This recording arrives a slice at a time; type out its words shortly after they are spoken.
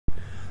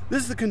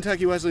This is the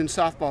Kentucky Wesleyan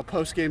Softball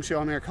Post-Game Show.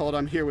 I'm Eric Holt.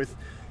 I'm here with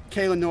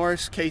Kayla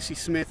Norris, Casey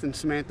Smith, and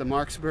Samantha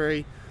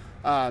Marksbury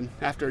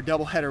after a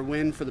doubleheader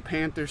win for the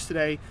Panthers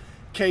today.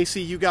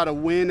 Casey, you got a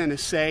win and a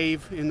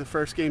save in the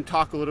first game.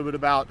 Talk a little bit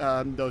about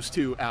those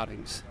two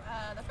outings.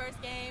 The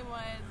first game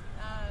was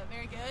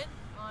very good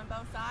on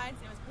both sides.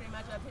 It was pretty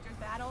much a pitcher's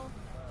battle,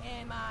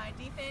 and my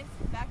defense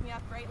backed me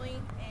up greatly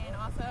and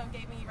also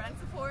gave me run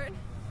support,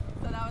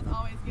 so that was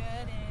always good.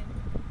 And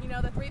you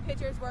know, the three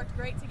pitchers worked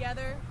great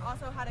together,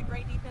 also had a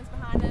great defense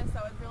behind us, so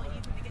it was really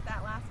easy to get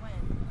that last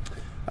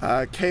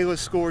win. Kayla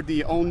scored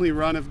the only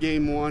run of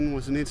game one,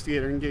 was an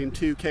instigator in game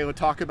two. Kayla,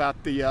 talk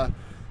about the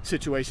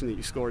situation that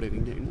you scored it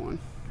in game one.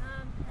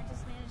 I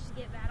just managed to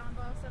get bat on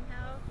ball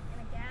somehow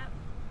in a gap,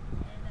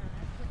 and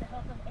with the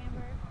help of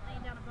Amber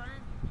laying down a bunt,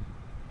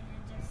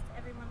 and just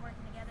everyone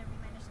working together, we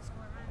managed to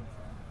score a run.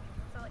 So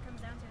that's all it comes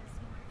down to is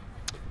teamwork.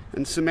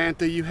 And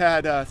Samantha, you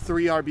had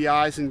 3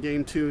 RBIs in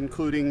game two,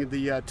 including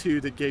the 2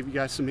 that gave you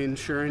guys some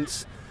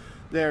insurance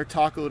there.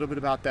 Talk a little bit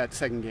about that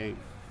second game.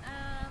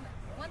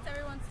 Once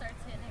everyone starts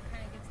hitting, it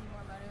kind of gives you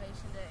more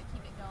motivation to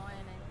keep it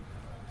going and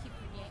keep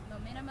the game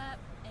momentum up.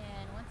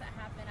 And once that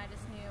happened, I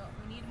just knew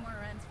we needed more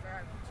runs for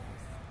our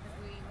pitchers because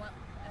we want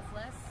as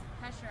less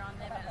pressure on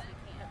them as we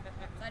can.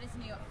 So I just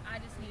knew I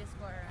just need to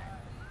score a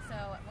run.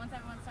 So once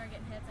everyone started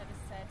getting hits, I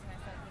just said to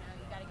myself, you know,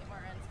 you got to get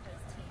more runs for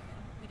this team.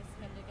 And we just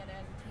came together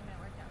as a team and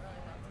it worked out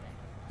really well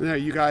today.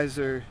 You guys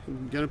are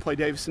going to play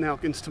Davidson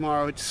Elkins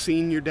tomorrow. It's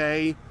senior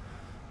day.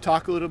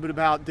 Talk a little bit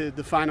about the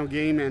final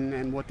game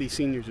and what these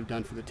seniors have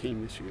done for the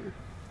team this year.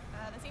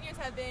 The seniors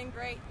have been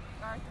great,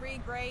 our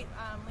 3 great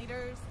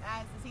leaders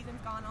as the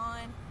season's gone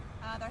on.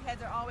 Their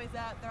heads are always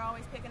up, they're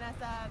always picking us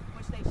up,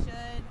 which they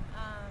should.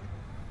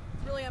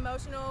 It's really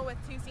emotional with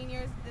 2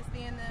 seniors, this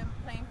being them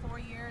playing 4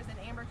 years, and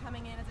Amber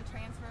coming in as a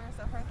transfer,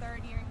 so her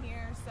 3rd year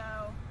here,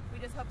 so we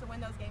just hope to win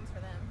those games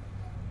for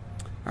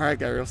them. All right,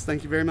 girls,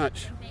 thank you very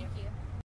much. Thank you.